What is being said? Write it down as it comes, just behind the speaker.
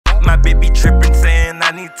bitch be trippin', saying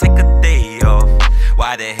I need to take a day off.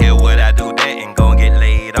 Why the hell would I do that and gon' get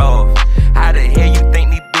laid off? How the hell you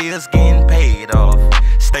think these bills getting paid off?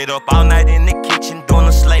 Stayed up all night in the kitchen doing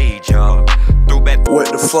a slave job. What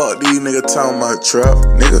the fuck these niggas talking about, trap?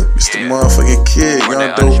 Nigga, it's the motherfucking kid,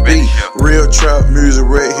 young dope beat. Real trap music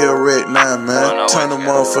right here, right now, man. Turn the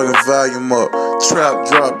motherfucking volume up. Trap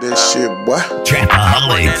drop that shit, boy.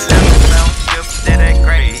 Trapaholics. That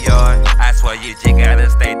graveyard. I swear you just gotta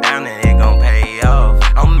stay down and it gon' pay off.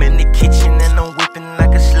 I'm in the kitchen and I'm whipping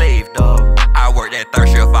like a slave dog. I work that third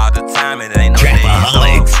shift all the time and it ain't no days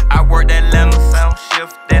off. I work that lemon sound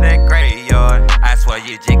shift at that graveyard. I swear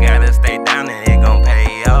you just gotta stay down and it gon'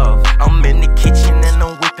 pay off. I'm in the kitchen and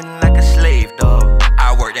I'm whipping like a slave dog.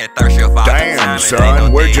 I work that third shift all the time. Damn,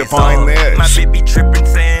 son, where'd you find this? My bitch be trippin',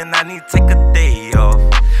 saying I need to take a day off.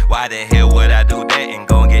 Why the hell would I do that and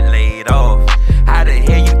gon' get laid off? How the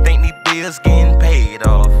hell you think these bills getting paid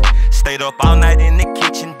off? Stayed up all night in the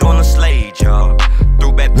kitchen doing a slave job.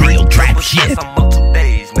 Threw back real trap shit. I'm up 2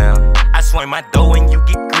 days now. I swing my dough and you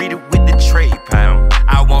get greeted with the trade pound.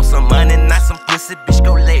 I want some money, not some pussy, bitch,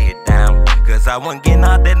 go lay it down. Cause I wasn't getting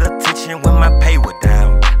all that attention when my pay was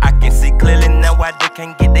down. I can see clearly now why they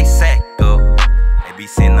can't get they sack up. They be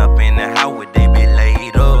sitting up in the house where they be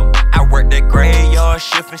laid up. I work that graveyard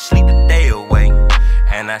shift and sleep the day away.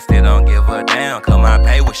 And I still don't give a damn, cause my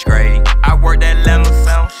pay was straight. I work that lemon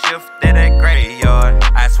sound shift at that graveyard.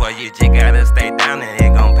 I swear you just gotta stay down and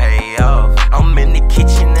it gon' pay off. I'm in the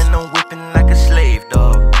kitchen and I'm whipping like a slave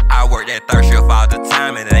dog. I work that third shift all the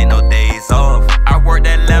time and it ain't no days off. I work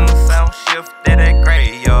that lemon sound shift at that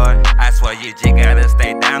graveyard. I swear you just gotta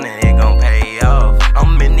stay down and it gon' pay off.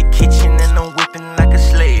 I'm in the kitchen and I'm whipping like a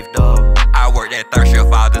slave dog. I work that third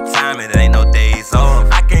shift all the time and it ain't no days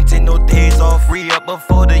off. I can't take no days off, free up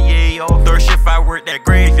before the year off. Third shift I work that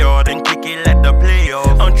graveyard and kick it like the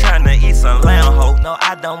playoff. I'm tryna eat some lamb ho, no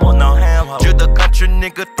I don't want no ham ho. You the country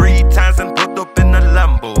nigga 3 times and put up in the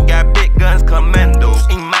Lambo. Got big guns commando,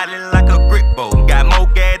 ain't mighty like a grip bow. Got more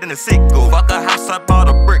gas than a sicko. Fuck a house, I bought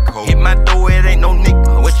a brick hole. Hit my door, it ain't no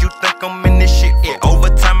nickel. What you think I'm in this shit for?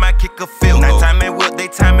 Overtime I kick a field goal. Nighttime it whip,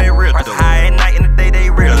 daytime it real though. High at night, in the day they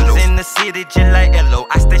real low. In the city just like Elo,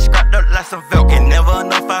 I stay scrapped up like some Velcro. And never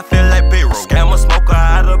enough, I feel like payroll. Scam a smoker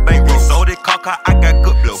out of bankroll. Sold it cocker, I got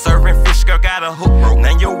good blow. Serving fish, girl, got a hook bro.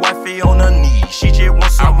 Now your wifey on her knees, she just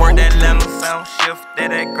wants some more. I work that lemon sound shift at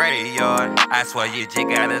that graveyard. I swear you just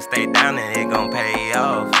gotta stay down and it gon' pay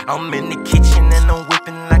off. I'm in the kitchen and I'm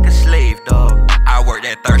whipping like a slave dog. I work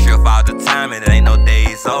that third shift all the time and it ain't no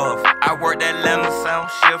days off. I work that lemon sound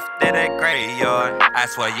shift at that graveyard. I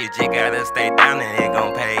swear you just gotta stay down and it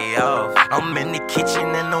gon' pay off. I'm in the kitchen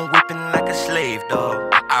and I'm whipping like a slave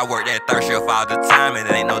dog. I work that third shift all the time and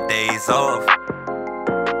it ain't no days off.